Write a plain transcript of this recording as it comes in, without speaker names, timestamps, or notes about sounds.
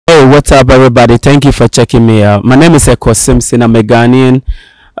What's up, everybody? Thank you for checking me out. My name is Ekow Simpson. I'm a Ghanaian,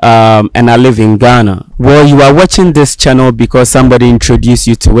 and I live in Ghana. Well, you are watching this channel because somebody introduced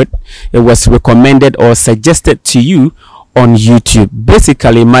you to it. It was recommended or suggested to you on YouTube.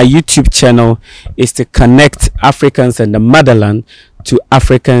 Basically, my YouTube channel is to connect Africans in the motherland to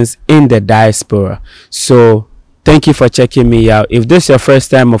Africans in the diaspora. So thank you for checking me out. If this is your first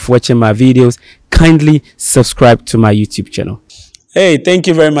time of watching my videos, kindly subscribe to my YouTube channel. Hey, thank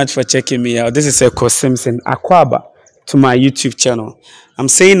you very much for checking me out. This is Ekow Simpson, Akwaba, to my YouTube channel. I'm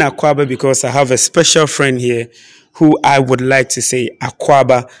saying Akwaba because I have a special friend here who I would like to say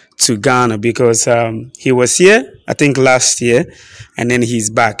Akwaba to Ghana, because he was here, I think last year, and then he's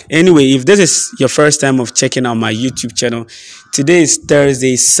back. Anyway, if this is your first time of checking out my YouTube channel, today is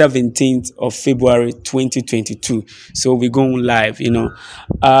Thursday, 17th of February, 2022. So we're going live, you know.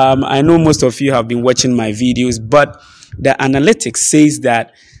 I know most of you have been watching my videos, but the analytics says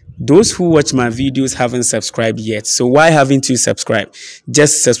that those who watch my videos haven't subscribed yet. So why haven't you subscribed?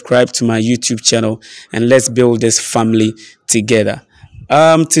 Just subscribe to my YouTube channel and let's build this family together.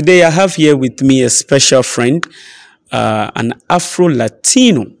 Today I have here with me a special friend, an Afro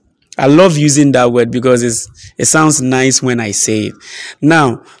Latino. I love using that word because it sounds nice when I say it.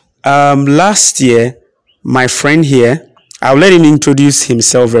 Now, last year, my friend here, I'll let him introduce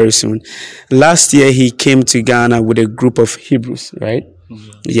himself very soon. Last year, he came to Ghana with a group of Hebrews, right?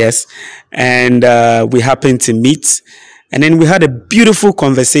 Mm-hmm. Yes. And we happened to meet. And then we had a beautiful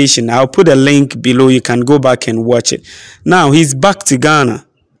conversation. I'll put a link below. You can go back and watch it. Now, he's back to Ghana.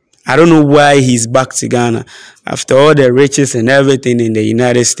 I don't know why he's back to Ghana. After all the riches and everything in the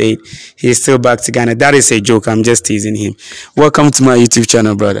United States, he's still back to Ghana. That is a joke. I'm just teasing him. Welcome to my YouTube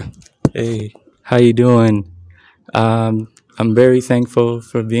channel, brother. Hey, how you doing? I'm very thankful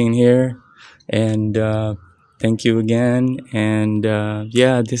for being here, and thank you again. And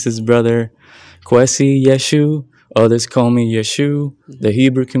yeah, this is Brother Kwesi Yeshu. Others call me Yeshu. The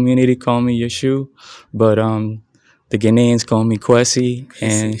Hebrew community call me Yeshu, but the Ghanaians call me Kwesi.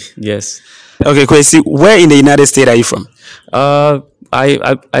 And yes. Okay, Kwesi, where in the United States are you from?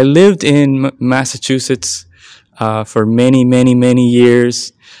 I lived in Massachusetts for many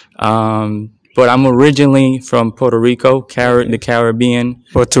years. But I'm originally from Puerto Rico, the Caribbean.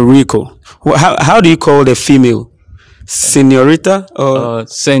 Puerto Rico. How do you call the female? Señorita? Or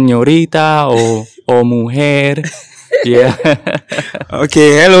señorita or mujer. Yeah.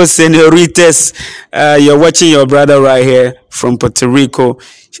 Okay. Hello, señoritas. You're watching your brother right here from Puerto Rico.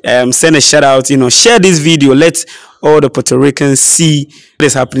 Send a shout out. You know, share this video. Let all the Puerto Ricans see what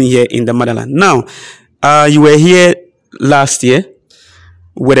is happening here in the motherland. Now, you were here last year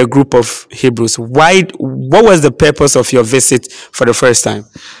with a group of Hebrews. What was the purpose of your visit for the first time?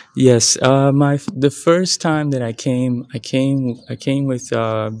 Yes, the first time that I came with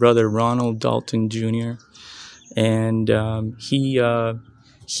Brother Ronald Dalton Jr. and he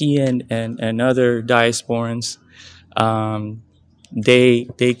and other diasporans,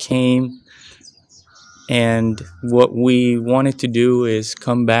 they came, and what we wanted to do is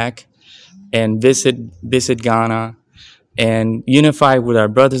come back and visit Ghana and unify with our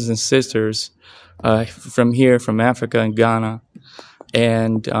brothers and sisters from here, from Africa and Ghana,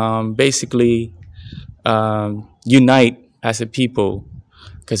 and basically unite as a people,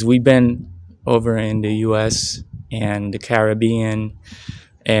 because we've been over in the U.S. and the Caribbean,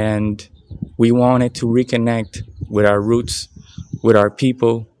 and we wanted to reconnect with our roots, with our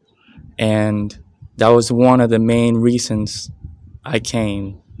people, and that was one of the main reasons I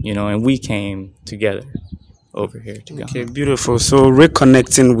came, you know, and we came together over here to Ghana. Okay, beautiful. So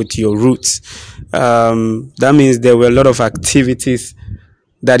reconnecting with your roots, that means there were a lot of activities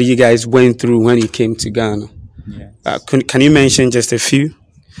that you guys went through when you came to Ghana. Yes. Can you mention just a few?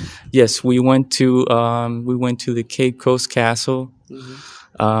 Yes, we went to the Cape Coast Castle.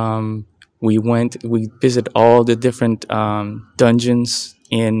 Mm-hmm. We visited all the different dungeons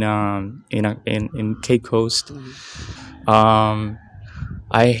in Cape Coast. Mm-hmm.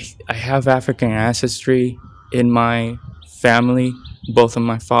 I have African ancestry in my family, both of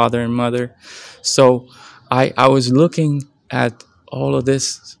my father and mother. So I was looking at all of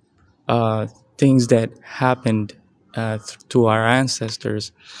this things that happened to our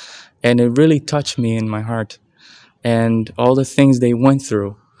ancestors, and it really touched me in my heart, and all the things they went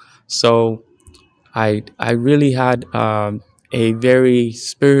through. So I really had a very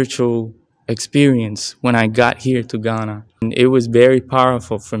spiritual experience when I got here to Ghana. And it was very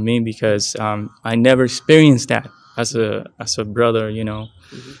powerful for me because I never experienced that as a brother, you know.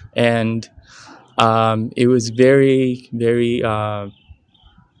 Mm-hmm. And it was very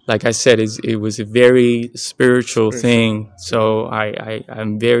like I said, it was a very spiritual thing. So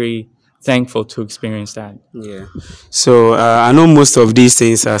I'm very thankful to experience that. Yeah. So I know most of these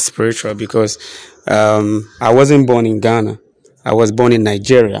things are spiritual because I wasn't born in Ghana. I was born in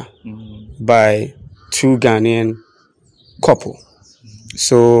Nigeria by two Ghanaian couple.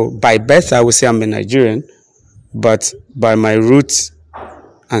 So by birth, I would say I'm a Nigerian, but by my roots,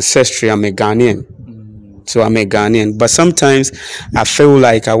 ancestry, I'm a Ghanaian. So I'm a Ghanaian. But sometimes I feel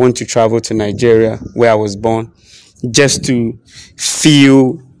like I want to travel to Nigeria, where I was born, just to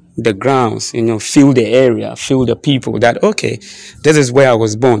feel the grounds, feel the area, feel the people. That okay, this is where I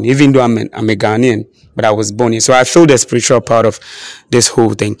was born. Even though I'm a Ghanaian, but I was born here. So I feel the spiritual part of this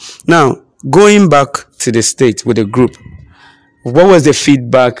whole thing. Now, going back to the States with the group, what was the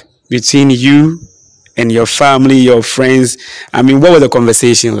feedback between you and your family, your friends? I mean, what was the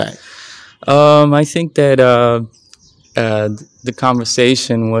conversation like? I think that the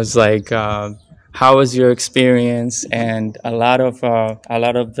conversation was like, how was your experience? And a lot of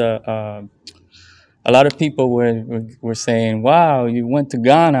people were saying, "Wow, you went to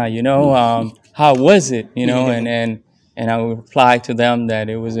Ghana, how was it?" And I would reply to them that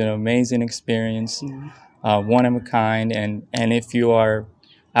it was an amazing experience, one of a kind. And if you are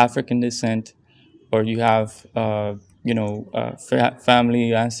African descent, or you have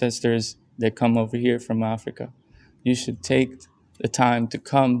family ancestors that come over here from Africa, you should take the time to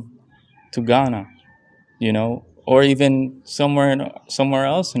come to Ghana, or even somewhere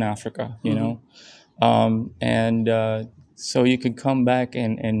else in Africa, so you could come back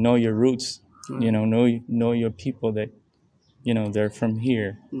and know your roots, know your people that they're from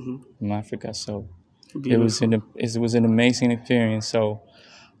here, from Africa. So it was an amazing experience. So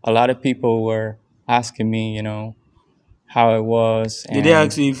a lot of people were asking me, how it was. Did they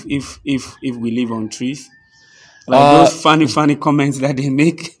ask you if we live on trees? Like those funny comments that they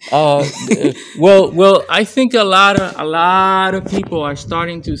make. Well, I think a lot of people are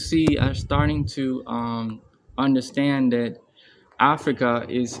starting to understand that Africa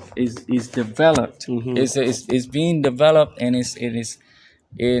is developed. Is being developed, and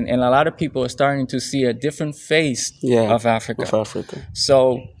and a lot of people are starting to see a different face of Africa.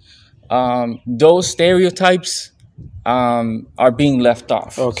 So those stereotypes are being left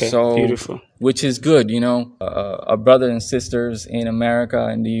off. Okay, so beautiful. Which is good, our brothers and sisters in America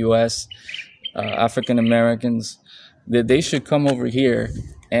and the U.S., African Americans, that they should come over here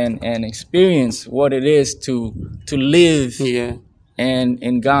and experience what it is to live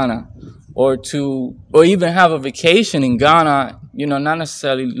in Ghana, or even have a vacation in Ghana. Not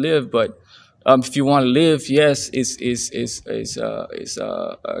necessarily live, but if you want to live, yes, it's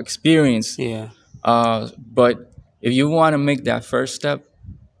experience. But if you want to make that first step,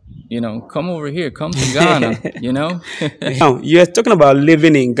 come over here, come to Ghana, Now, you're talking about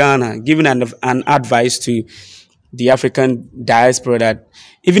living in Ghana, giving an advice to the African diaspora that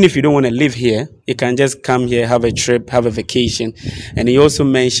even if you don't want to live here, you can just come here, have a trip, have a vacation. And he also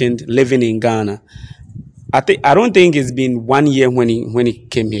mentioned living in Ghana. I don't think it's been 1 year when he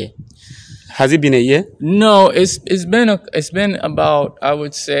came here. Has it been a year? No, it's been about, I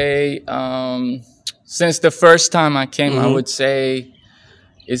would say, since the first time I came, I would say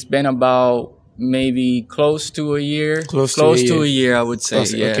it's been about maybe close to a year. Close to a year, I would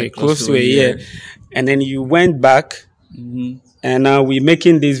say. Close to a year. And then you went back, and now we're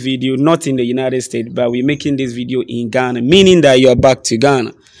making this video not in the United States, but we're making this video in Ghana, meaning that you're back to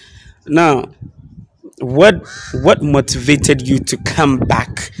Ghana. Now, what motivated you to come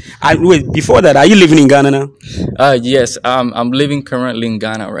back? Wait, before that, are you living in Ghana now? Yes, I'm living currently in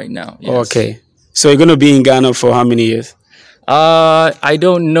Ghana right now. Yes. Okay, so you're gonna be in Ghana for how many years? I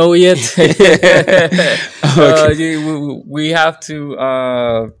don't know yet. We have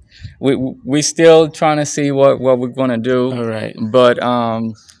to. We still trying to see what we're gonna do. All right. But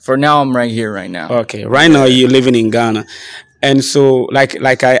for now, I'm right here right now. Okay, right now you're living in Ghana. And so,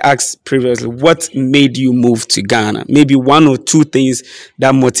 like I asked previously, what made you move to Ghana? Maybe one or two things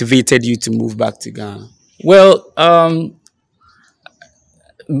that motivated you to move back to Ghana. Well,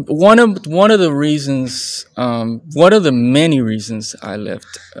 one of the reasons, one of the many reasons I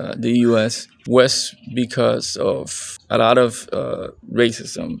left the U.S. was because of a lot of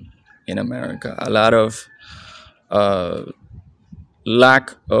racism in America, a lot of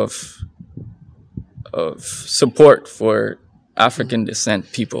lack of support for African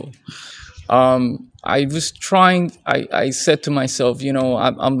descent people. I was trying. I said to myself,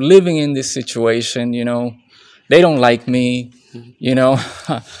 I'm living in this situation. They don't like me.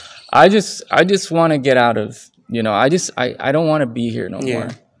 I just want to get out of. I don't want to be here no more.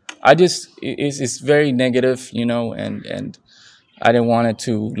 It's very negative, and I didn't want it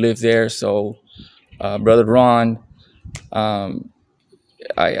to live there. So, Brother Ron,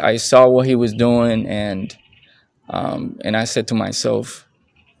 I saw what he was doing, and I said to myself,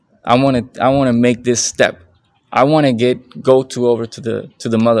 I want to make this step. I want to go over to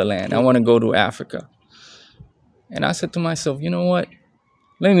the motherland. I want to go to Africa. And I said to myself, you know what?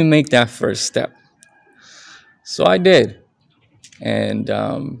 Let me make that first step. So I did. And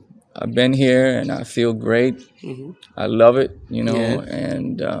I've been here and I feel great. I love it,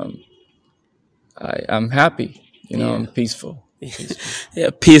 and I'm happy, I'm peaceful. Yeah,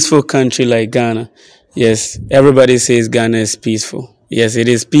 peaceful country like Ghana. Yes, everybody says Ghana is peaceful. Yes, it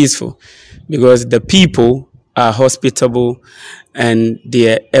is peaceful because the people are hospitable and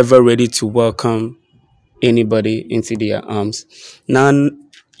they are ever ready to welcome anybody into their arms. Now,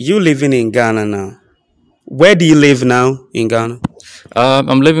 you living in Ghana now. Where do you live now in Ghana?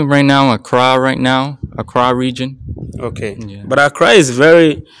 I'm living right now Accra region. Okay. Yeah. But Accra is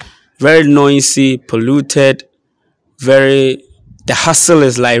very, very noisy, polluted, the hustle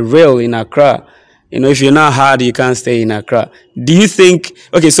is like real in Accra. If you're not hard, you can't stay in Accra. Do you think,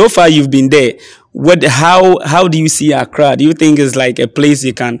 okay, so far you've been there, how do you see Accra? Do you think it's like a place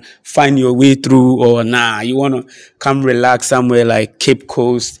you can find your way through, or you want to come relax somewhere like Cape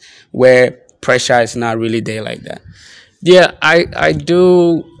Coast where pressure is not really there like that? Yeah, I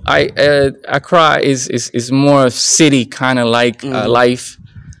do. Accra is more of city kind of like life.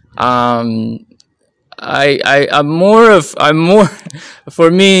 I'm more for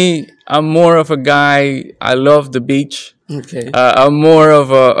me. I'm more of a guy. I love the beach. Okay. I'm more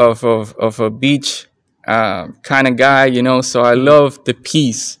of a beach kind of guy. So I love the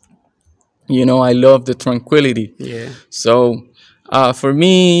peace. I love the tranquility. Yeah. So for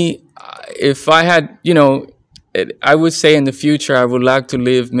me, if I had, I would say in the future I would like to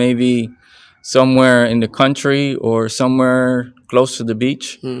live maybe somewhere in the country or somewhere close to the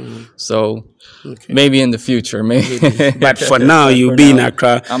beach. So maybe in the future, maybe. But for now, you'll be in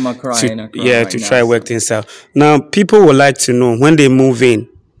Accra. I'm Accra in Accra. Yeah, right to now, try work things out. Now, people would like to know when they move in.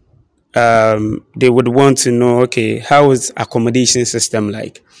 They would want to know, okay, how is accommodation system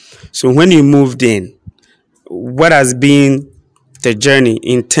like? So when you moved in, what has been the journey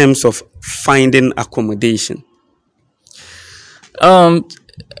in terms of finding accommodation?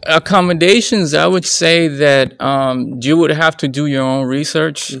 Accommodations, I would say that you would have to do your own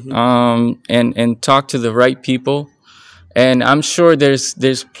research and talk to the right people. And I'm sure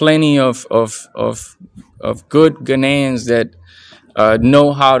there's plenty of good Ghanaians that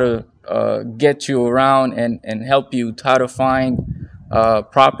know how to get you around and help you how to find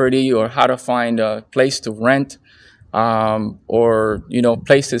property or how to find a place to rent or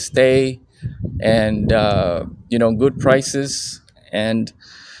place to stay and good prices and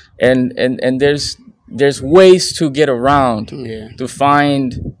there's ways to get around to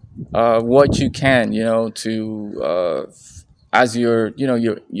find what you can to as your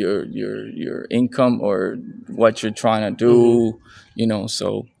your income or what you're trying to do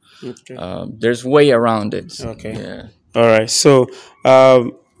so there's way around it. Okay. Yeah. All right. So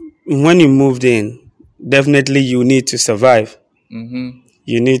when you moved in, definitely you need to survive.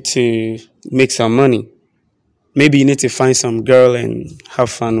 You need to make some money. Maybe you need to find some girl and have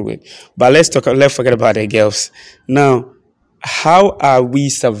fun with. But let's forget about the girls. Now, how are we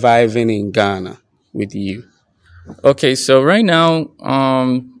surviving in Ghana with you? Okay, so right now,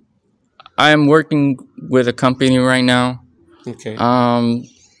 I am working with a company right now. Okay.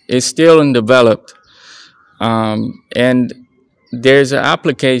 It's still in developed. And there's an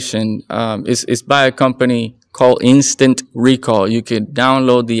application. It's by a company called Instant Recall. You could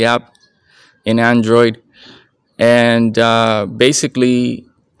download the app in Android. And basically,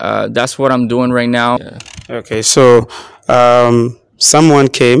 that's what I'm doing right now. Yeah. Okay, so someone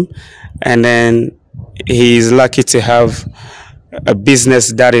came and then he's lucky to have a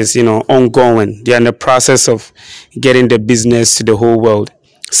business that is, ongoing. They're in the process of getting the business to the whole world.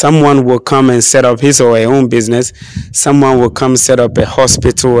 Someone will come and set up his or her own business. Someone will come set up a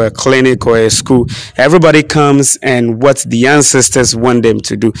hospital, a clinic, or a school. Everybody comes and what the ancestors want them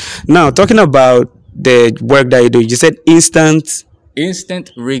to do. Now, talking about the work that you do, you said instant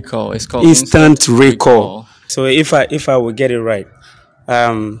recall. It's called instant recall. So if I will get it right,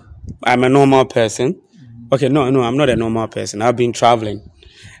 I'm a normal person. Okay, no, I'm not a normal person. I've been traveling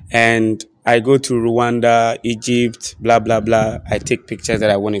and I go to Rwanda, Egypt, blah, blah, blah. I take pictures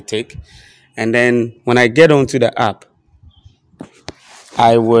that I want to take. And then when I get onto the app,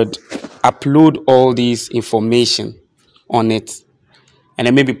 I would upload all these information on it and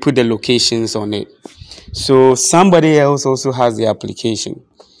then maybe put the locations on it. So somebody else also has the application.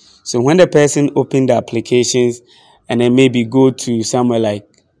 So when the person open the applications and then maybe go to somewhere like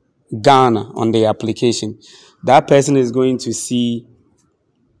Ghana on the application, that person is going to see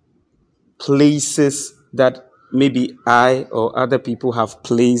places that maybe I or other people have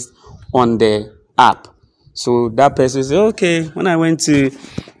placed on the app. So that person says, okay, when I went to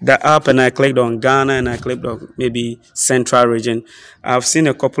the app and I clicked on Ghana and I clicked on maybe Central Region, I've seen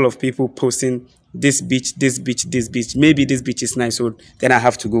a couple of people posting this beach, this beach, this beach. Maybe this beach is nice, so then I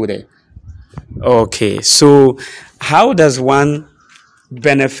have to go there. Okay, so how does one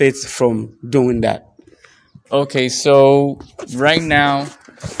benefit from doing that? Okay, so right now,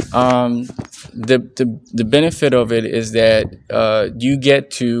 the benefit of it is that you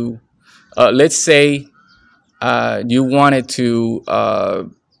get to, let's say, you wanted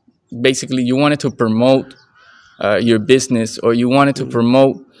to basically you wanted to promote your business, or you wanted to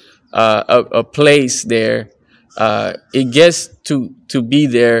promote a place there. It gets to be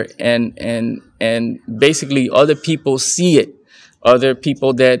there, and basically other people see it. Other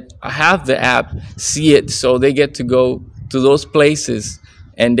people that have the app see it, so they get to go to those places,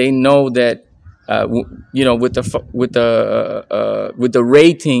 and they know that with the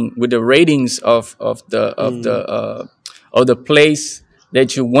ratings of the place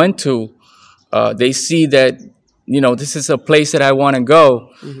that you went to, they see that this is a place that I want to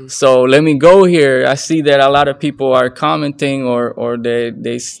go. So let me go here. I see that a lot of people are commenting, or they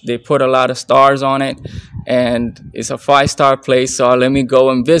put a lot of stars on it, and it's a 5-star place. So let me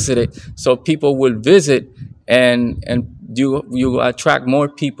go and visit it. So people will visit, and you attract more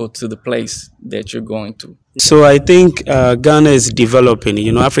people to the place that you're going to. So I think Ghana is developing.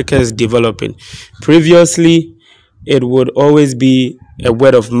 Africa is developing. Previously, it would always be a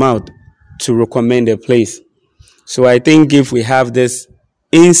word of mouth to recommend a place. So I think if we have this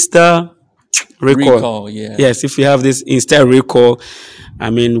Insta recall, yes, if we have this Insta recall,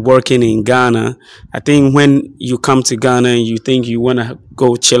 working in Ghana, I think when you come to Ghana and you think you want to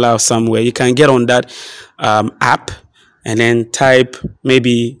go chill out somewhere, you can get on that app and then type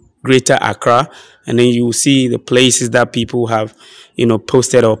maybe Greater Accra, and then you will see the places that people have,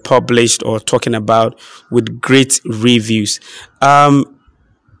 posted or published or talking about with great reviews.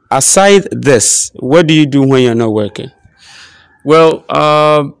 Aside this, what do you do when you're not working? Well,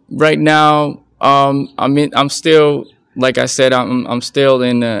 right now, I'm still, like I said, I'm still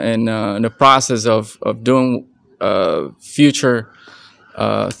in the process of doing future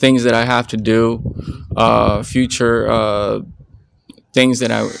things that I have to do, future things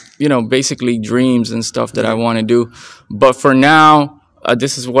that I, basically dreams and stuff that I want to do. But for now,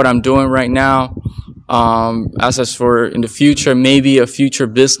 this is what I'm doing right now. As for in the future, maybe a future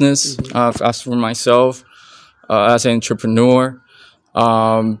business. As for myself, as an entrepreneur,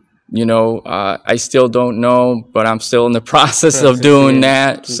 I still don't know, but I'm still in the process of doing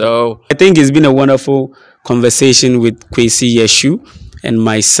that. So I think it's been a wonderful conversation with Kwesi Yeshu and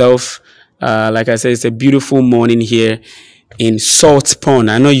myself. Like I said, it's a beautiful morning here in Salt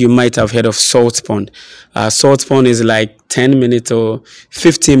Pond. I know you might have heard of Salt Pond. Salt Pond is like 10 minutes or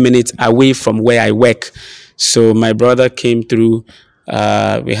 15 minutes away from where I work. So my brother came through.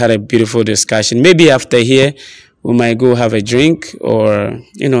 We had a beautiful discussion. Maybe after here, we might go have a drink or,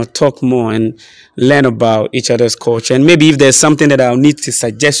 talk more and learn about each other's culture. And maybe if there's something that I'll need to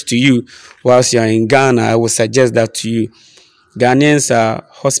suggest to you whilst you're in Ghana, I will suggest that to you. Ghanaians are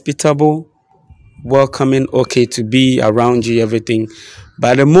hospitable, welcoming, okay to be around you, everything.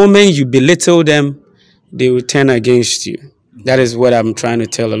 But the moment you belittle them, they will turn against you. That is what I'm trying to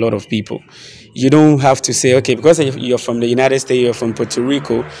tell a lot of people. You don't have to say, okay, because you're from the United States, you're from Puerto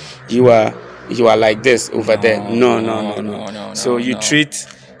Rico, you are like this over there. No. So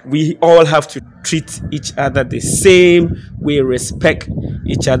we all have to treat each other the same way, respect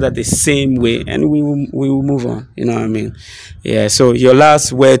each other the same way, and we will move on. You know what I mean? Yeah. So your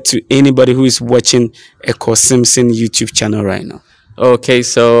last word to anybody who is watching Ekow Simpson YouTube channel right now. Okay,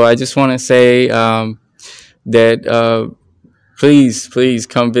 so I just want to say that please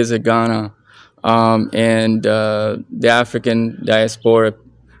come visit Ghana, and the African diaspora.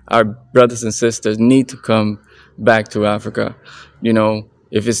 Our brothers and sisters need to come back to Africa.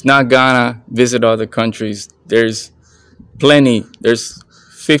 If it's not Ghana, visit other countries. There's plenty. There's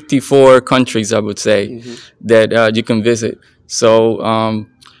 54 countries, I would say, that you can visit. So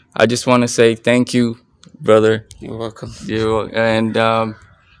I just want to say thank you, brother. You're welcome.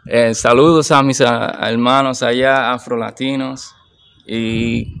 And saludos a mis hermanos allá, Afro Latinos.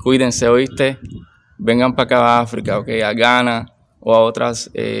 Y cuídense, ¿oíste? Vengan para acá a África, okay, a Ghana o a otros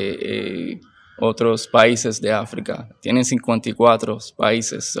países de África. Tienen 54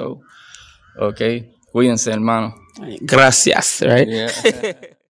 países, so, okay, cuídense, hermano. Gracias, right? Yeah.